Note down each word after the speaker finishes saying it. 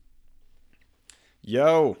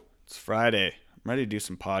Yo, it's Friday. I'm ready to do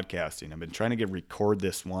some podcasting. I've been trying to record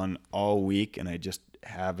this one all week, and I just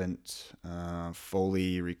haven't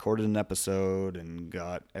fully recorded an episode and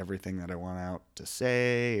got everything that I want out to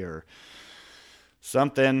say or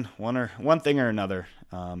something, one thing or another.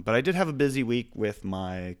 But I did have a busy week with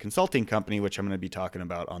my consulting company, which I'm going to be talking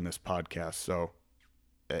about on this podcast. So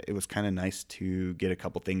it was kind of nice to get a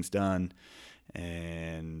couple things done,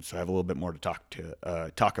 and so I have a little bit more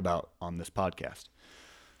to talk about on this podcast.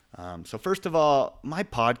 So first of all, my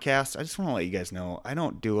podcast, I just want to let you guys know, I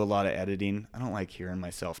don't do a lot of editing. I don't like hearing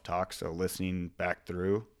myself talk, so listening back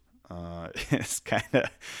through is kind of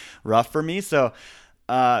rough for me. So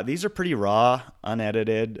these are pretty raw,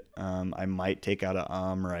 unedited. I might take out a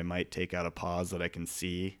or I might take out a pause that I can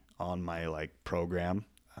see on my program.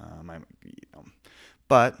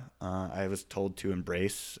 But I was told to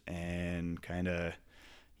embrace and kind of,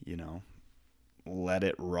 you know, let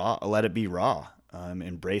it be raw.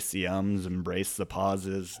 Embrace the embrace the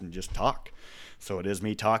pauses, and just talk. So it is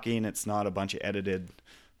me talking. It's not a bunch of edited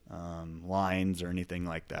lines or anything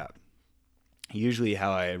like that. Usually,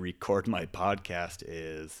 how I record my podcast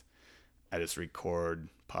is I just record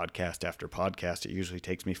podcast after podcast. It usually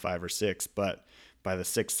takes me 5 or 6, but by the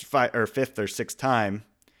fifth or sixth time,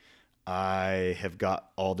 I have got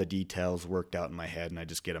all the details worked out in my head, and I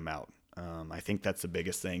just get them out. I think that's the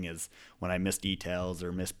biggest thing is when I miss details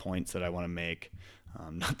or miss points that I want to make.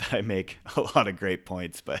 Not that I make a lot of great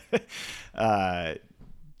points, but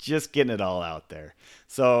just getting it all out there.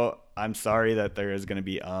 So I'm sorry that there is going to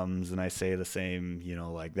be and I say the same,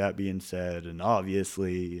 like that being said, and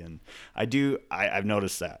obviously, and I've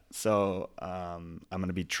noticed that. So I'm going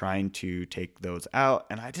to be trying to take those out,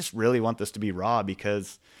 and I just really want this to be raw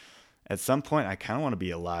because at some point I kind of want to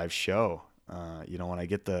be a live show. When I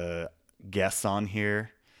get the guests on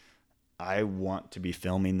here, I want to be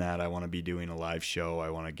filming that. I want to be doing a live show.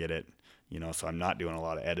 I want to get it, so I'm not doing a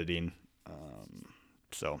lot of editing.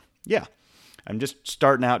 So yeah, I'm just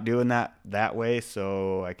starting out doing that way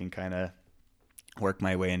so I can kind of work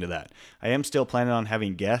my way into that. I am still planning on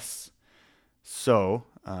having guests. So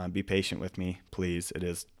be patient with me, please. It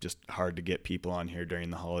is just hard to get people on here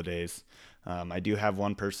during the holidays. I do have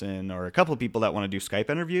one person or a couple of people that want to do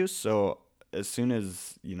Skype interviews. So as soon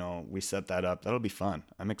as, we set that up, that'll be fun.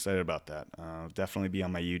 I'm excited about that. Definitely be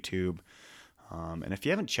on my YouTube. And if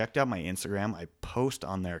you haven't checked out my Instagram, I post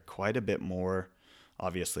on there quite a bit more,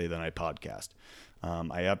 obviously, than I podcast.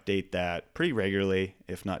 I update that pretty regularly,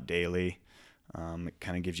 if not daily. It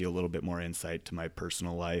kind of gives you a little bit more insight to my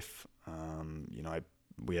personal life.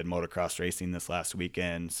 We had motocross racing this last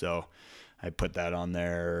weekend, so I put that on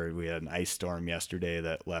there. We had an ice storm yesterday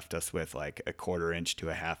that left us with like a 1/4 inch to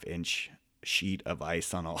a 1/2 inch sheet of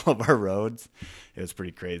ice on all of our roads. It was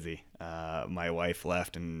pretty crazy. My wife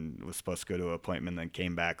left and was supposed to go to an appointment, then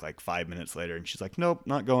came back like 5 minutes later, and she's like, "Nope,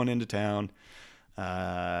 not going into town."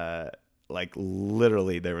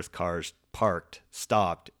 Literally there was cars parked,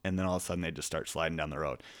 stopped, and then all of a sudden they just start sliding down the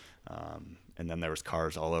road. And then there was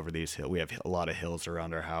cars all over these hills. We have a lot of hills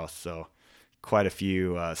around our house, so quite a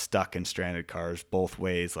few stuck and stranded cars both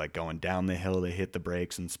ways, like going down the hill, they hit the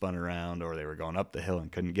brakes and spun around, or they were going up the hill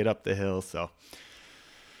and couldn't get up the hill. So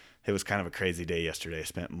it was kind of a crazy day yesterday. I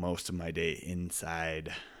spent most of my day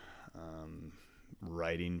inside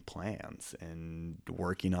writing plans and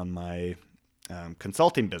working on my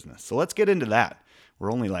consulting business. So let's get into that.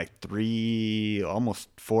 We're only like almost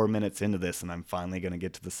 4 minutes into this, and I'm finally going to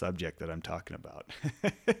get to the subject that I'm talking about.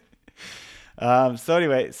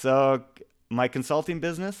 So my consulting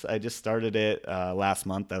business, I just started it last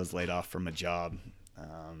month. I was laid off from a job.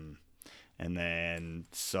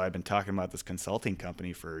 So I've been talking about this consulting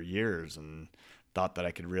company for years and thought that I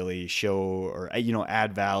could really show or,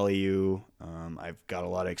 add value. I've got a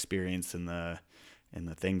lot of experience in the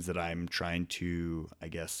things that I'm trying to, I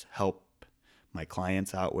guess, help my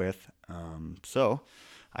clients out with. So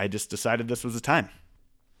I just decided this was the time.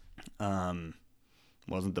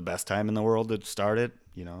 Wasn't the best time in the world to start it.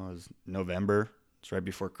 It was November. It's right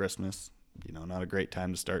before Christmas. Not a great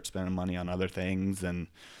time to start spending money on other things and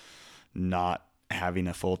not having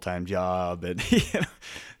a full-time job. And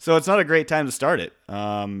so it's not a great time to start it.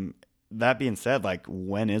 That being said,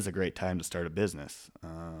 when is a great time to start a business?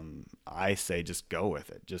 I say just go with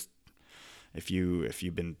it. Just if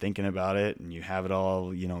you've been thinking about it and you have it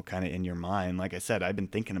all, kind of in your mind. Like I said, I've been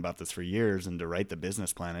thinking about this for years, and to write the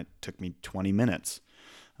business plan, it took me 20 minutes.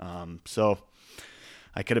 So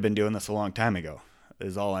I could have been doing this a long time ago,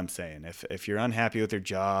 is all I'm saying. If you're unhappy with your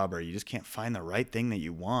job, or you just can't find the right thing that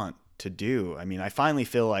you want to do, I finally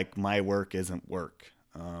feel like my work isn't work.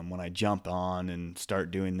 when I jump on and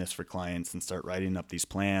start doing this for clients and start writing up these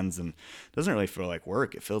plans. And it doesn't really feel like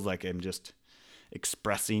work. It feels like I'm just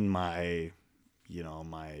expressing my,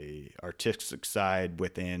 my artistic side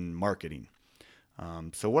within marketing.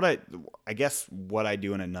 So I guess what I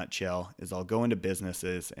do in a nutshell is I'll go into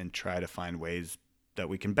businesses and try to find ways that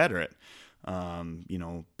we can better it.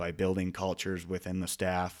 By building cultures within the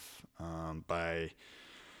staff, I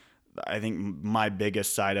think my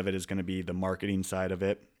biggest side of it is going to be the marketing side of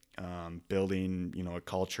it. Building, a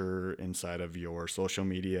culture inside of your social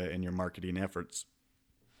media and your marketing efforts.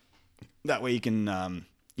 That way you can,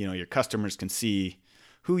 your customers can see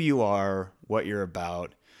who you are, what you're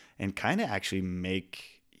about, and kind of actually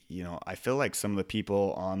make, I feel like some of the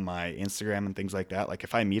people on my Instagram and things like that, like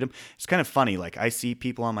if I meet them, it's kind of funny. Like I see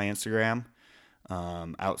people on my Instagram,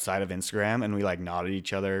 outside of Instagram, and we like nod at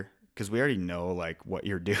each other because we already know like what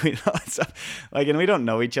you're doing and all that stuff. Like, and we don't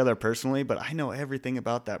know each other personally, but I know everything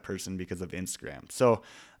about that person because of Instagram. So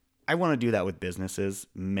I want to do that with businesses,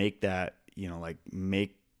 make that,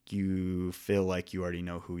 make you feel like you already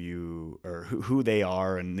know who they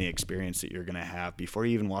are and the experience that you're going to have before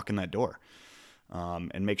you even walk in that door,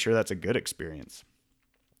 and make sure that's a good experience.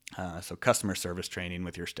 So customer service training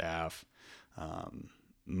with your staff,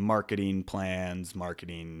 marketing plans,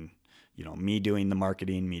 me doing the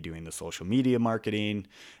marketing, me doing the social media marketing,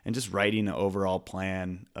 and just writing an overall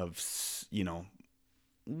plan of,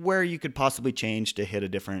 where you could possibly change to hit a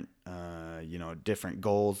different, different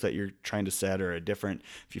goals that you're trying to set, or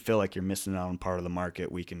if you feel like you're missing out on part of the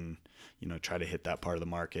market, we can, try to hit that part of the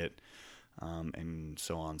market, and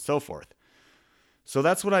so on and so forth. So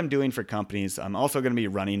that's what I'm doing for companies. I'm also going to be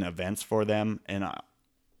running events for them, and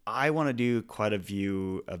I want to do quite a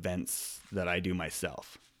few events that I do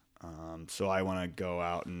myself. So I want to go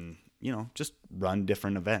out and, just run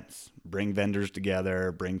different events, bring vendors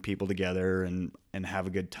together, bring people together, and have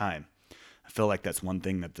a good time. I feel like that's one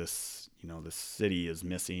thing that this city is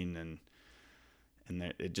missing, and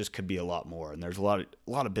it just could be a lot more. And there's a lot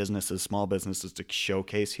of businesses, small businesses to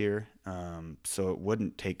showcase here. So it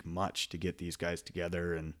wouldn't take much to get these guys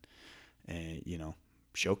together and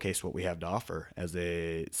showcase what we have to offer as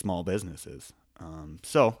a small businesses.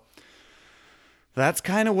 So that's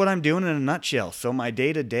kind of what I'm doing in a nutshell. So my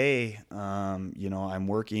day to day, I'm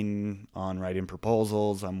working on writing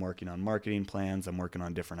proposals. I'm working on marketing plans. I'm working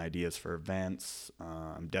on different ideas for events.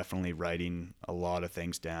 I'm definitely writing a lot of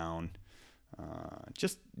things down.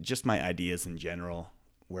 Just my ideas in general,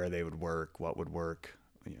 where they would work, what would work,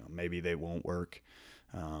 maybe they won't work.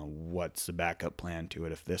 What's the backup plan to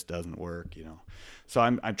it if this doesn't work, So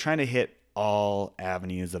I'm trying to hit all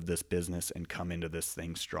avenues of this business and come into this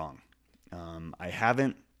thing strong. I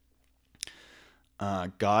haven't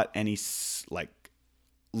got any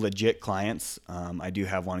legit clients. I do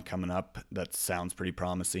have one coming up that sounds pretty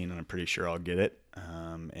promising, and I'm pretty sure I'll get it.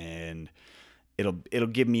 And it'll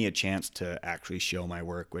give me a chance to actually show my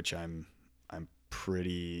work, which I'm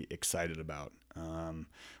pretty excited about.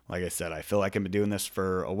 Like I said, I feel like I've been doing this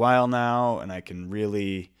for a while now, and I can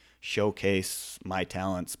really showcase my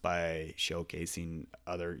talents by showcasing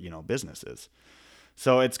other, businesses.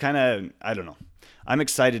 So it's kind of, I don't know. I'm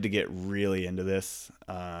excited to get really into this.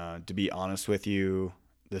 To be honest with you,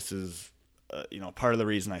 this is, part of the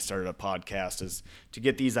reason I started a podcast is to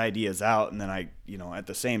get these ideas out. And then I, at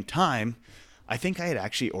the same time, I think I had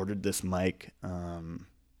actually ordered this mic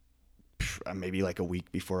maybe like a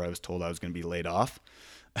week before I was told I was going to be laid off.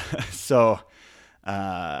 So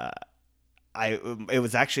it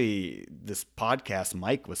was actually, this podcast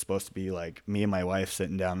mic was supposed to be like me and my wife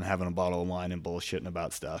sitting down and having a bottle of wine and bullshitting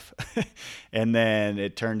about stuff. And then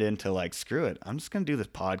it turned into like, screw it, I'm just going to do this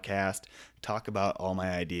podcast, talk about all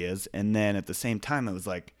my ideas. And then at the same time, it was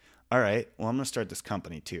like, all right, well, I'm going to start this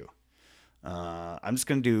company too. I'm just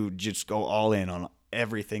going to just go all in on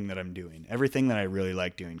everything that I'm doing, everything that I really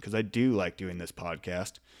like doing. Cause I do like doing this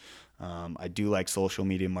podcast. I do like social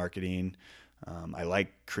media marketing. I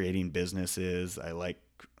like creating businesses. I like,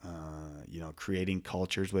 creating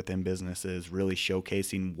cultures within businesses, really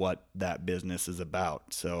showcasing what that business is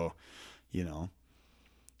about. So,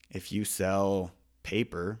 if you sell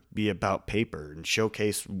paper, be about paper and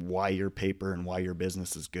showcase why your paper and why your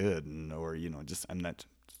business is good. And, or, I'm not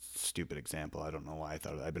stupid example. I don't know why I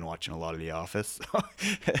thought I've been watching a lot of The Office,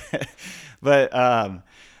 but,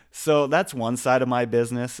 so that's one side of my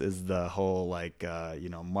business, is the whole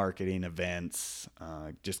marketing, events,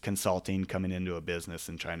 just consulting, coming into a business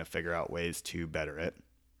and trying to figure out ways to better it.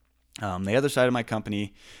 The other side of my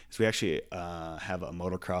company is we actually have a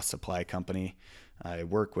motocross supply company. I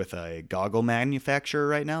work with a goggle manufacturer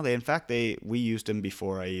right now. We used them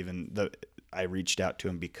before I reached out to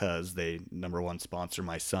them because they, number one, sponsor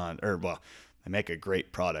my son, or well, they make a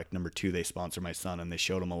great product. Number two, they sponsor my son, and they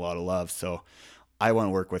showed him a lot of love. So I want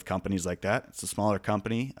to work with companies like that. It's a smaller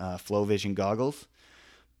company, Flow Vision Goggles,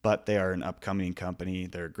 but they are an upcoming company.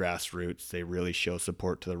 They're grassroots. They really show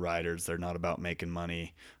support to the riders. They're not about making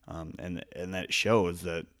money. And that shows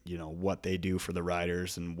that, you know, what they do for the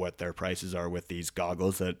riders and what their prices are with these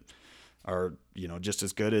goggles that are, you know, just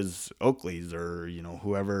as good as Oakley's or, you know,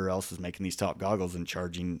 whoever else is making these top goggles and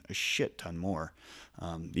charging a shit ton more.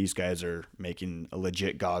 These guys are making a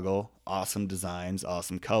legit goggle, awesome designs,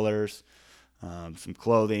 awesome colors, some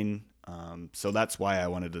clothing. So that's why I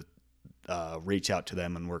wanted to reach out to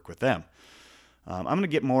them and work with them. I'm going to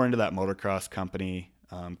get more into that motocross company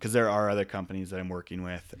because there are other companies that I'm working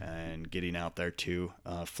with and getting out there too.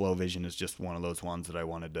 Flow Vision is just one of those ones that I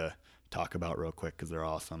wanted to talk about real quick because they're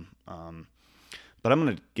awesome. But I'm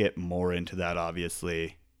going to get more into that,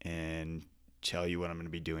 obviously, and tell you what I'm going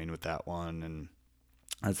to be doing with that one, and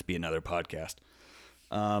that's be another podcast.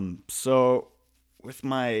 So with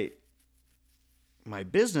my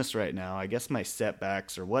business right now, I guess my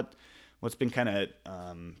setbacks or what's been kind of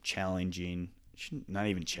challenging, not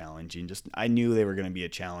even challenging, just I knew they were going to be a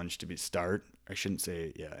challenge to start. I shouldn't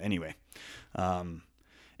say, yeah, anyway,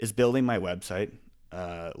 is building my website.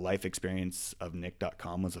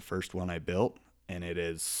 Lifeexperienceofnick.com was the first one I built, and it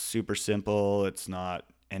is super simple. It's not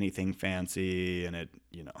anything fancy, and it,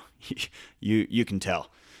 you know, you can tell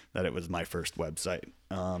that it was my first website.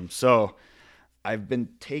 So I've been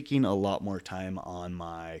taking a lot more time on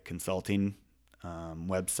my consulting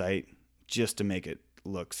website just to make it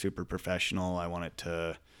look super professional. I want it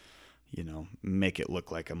to, you know, make it look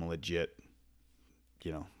like I'm a legit,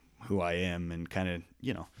 you know, who I am, and kind of,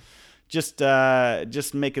 you know, just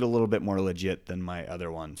make it a little bit more legit than my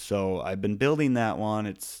other one. So I've been building that one.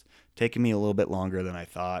 It's taken me a little bit longer than I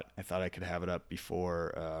thought. I thought I could have it up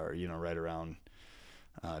before, you know, right around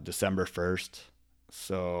December 1st.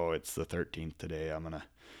 So it's the 13th today. I'm going to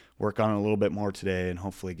work on it a little bit more today and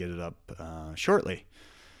hopefully get it up shortly.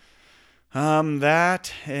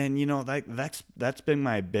 That, and you know, that's been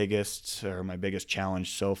my biggest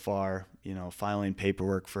challenge so far. You know, filing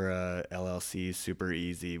paperwork for a LLC is super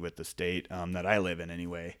easy with the state that I live in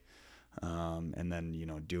anyway. And then, you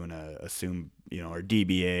know, doing a assume, you know, or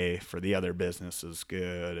DBA for the other business is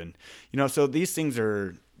good. And, you know, so these things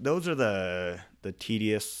those are the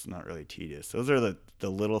tedious, not really tedious. Those are the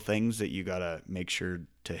little things that you got to make sure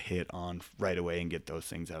to hit on right away and get those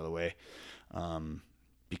things out of the way.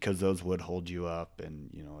 Because those would hold you up, and,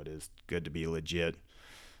 you know, it is good to be legit.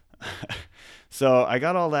 So I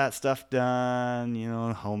got all that stuff done, you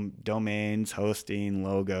know, home domains, hosting,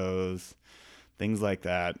 logos, things like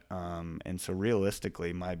that. And so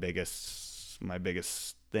realistically, my biggest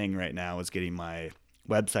thing right now is getting my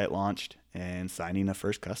website launched and signing a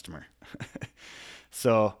first customer.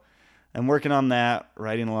 So I'm working on that,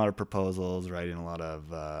 writing a lot of proposals, writing a lot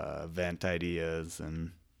of event ideas,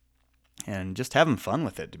 and just having fun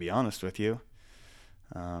with it, to be honest with you.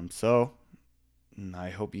 So I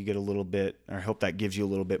hope you get a little bit, or I hope that gives you a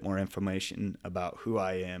little bit more information about who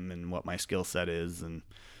I am and what my skill set is, and,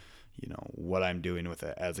 you know, what I'm doing with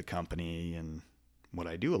it as a company and what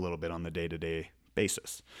I do a little bit on the day-to-day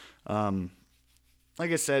basis.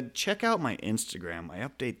 Like I said, check out my Instagram. I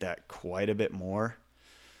update that quite a bit more.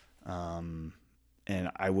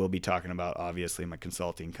 And I will be talking about, obviously, my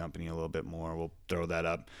consulting company a little bit more. We'll throw that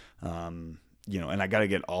up. You know, and I got to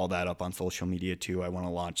get all that up on social media too. I want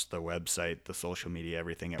to launch the website, the social media,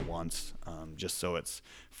 everything at once, just so it's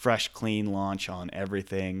fresh, clean launch on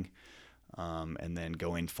everything. And then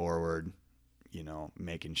going forward, you know,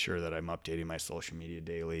 making sure that I'm updating my social media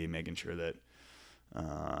daily, making sure that,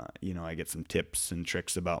 you know, I get some tips and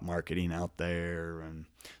tricks about marketing out there. And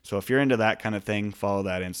so if you're into that kind of thing, follow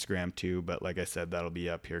that Instagram too. But like I said, that'll be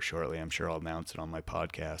up here shortly. I'm sure I'll announce it on my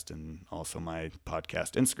podcast and also my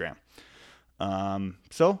podcast Instagram.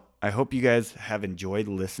 So I hope you guys have enjoyed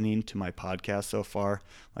listening to my podcast so far.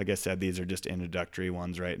 Like I said, these are just introductory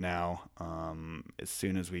ones right now. As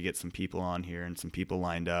soon as we get some people on here and some people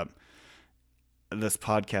lined up, this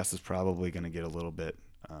podcast is probably going to get a little bit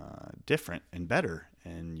different and better,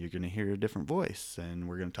 and you're going to hear a different voice, and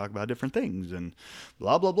we're going to talk about different things and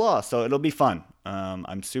blah, blah, blah. So it'll be fun.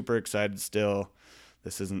 I'm super excited still.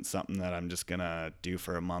 This isn't something that I'm just going to do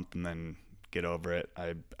for a month and then get over it.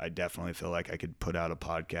 I definitely feel like I could put out a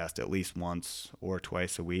podcast at least once or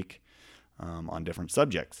twice a week on different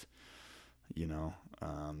subjects, you know,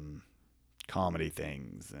 comedy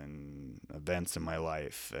things and events in my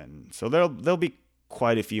life. And so there'll be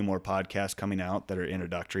quite a few more podcasts coming out that are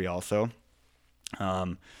introductory also.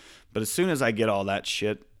 But as soon as I get all that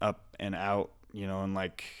shit up and out, and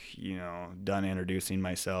like, done introducing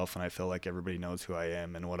myself, and I feel like everybody knows who I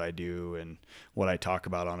am and what I do and what I talk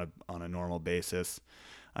about on a normal basis,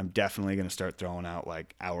 I'm definitely going to start throwing out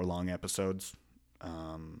like hour-long episodes.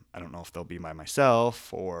 I don't know if they'll be by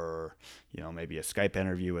myself or, maybe a Skype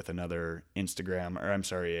interview with another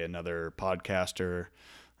another podcaster.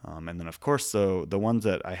 And then of course, the ones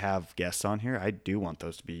that I have guests on here, I do want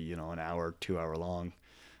those to be, an hour, 2 hour long,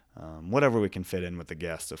 whatever we can fit in with the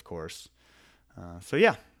guests, of course. So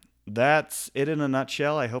yeah, that's it in a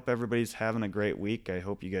nutshell. I hope everybody's having a great week. I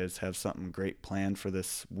hope you guys have something great planned for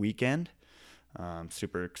this weekend. I'm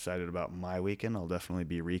super excited about my weekend. I'll definitely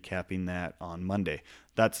be recapping that on Monday.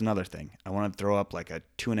 That's another thing. I want to throw up like a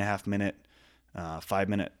 2.5 minute, 5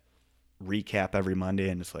 minute recap every Monday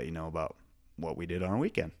and just let you know about what we did on our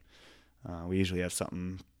weekend. We usually have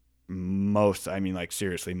something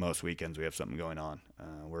seriously, most weekends we have something going on.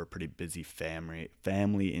 We're a pretty busy family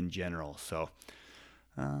in general. So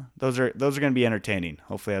those are going to be entertaining.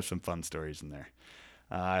 Hopefully I have some fun stories in there.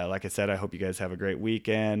 Like I said, I hope you guys have a great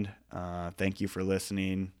weekend. Thank you for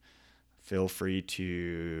listening. Feel free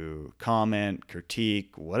to comment,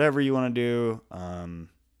 critique, whatever you want to do.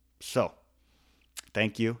 So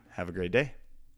thank you. Have a great day.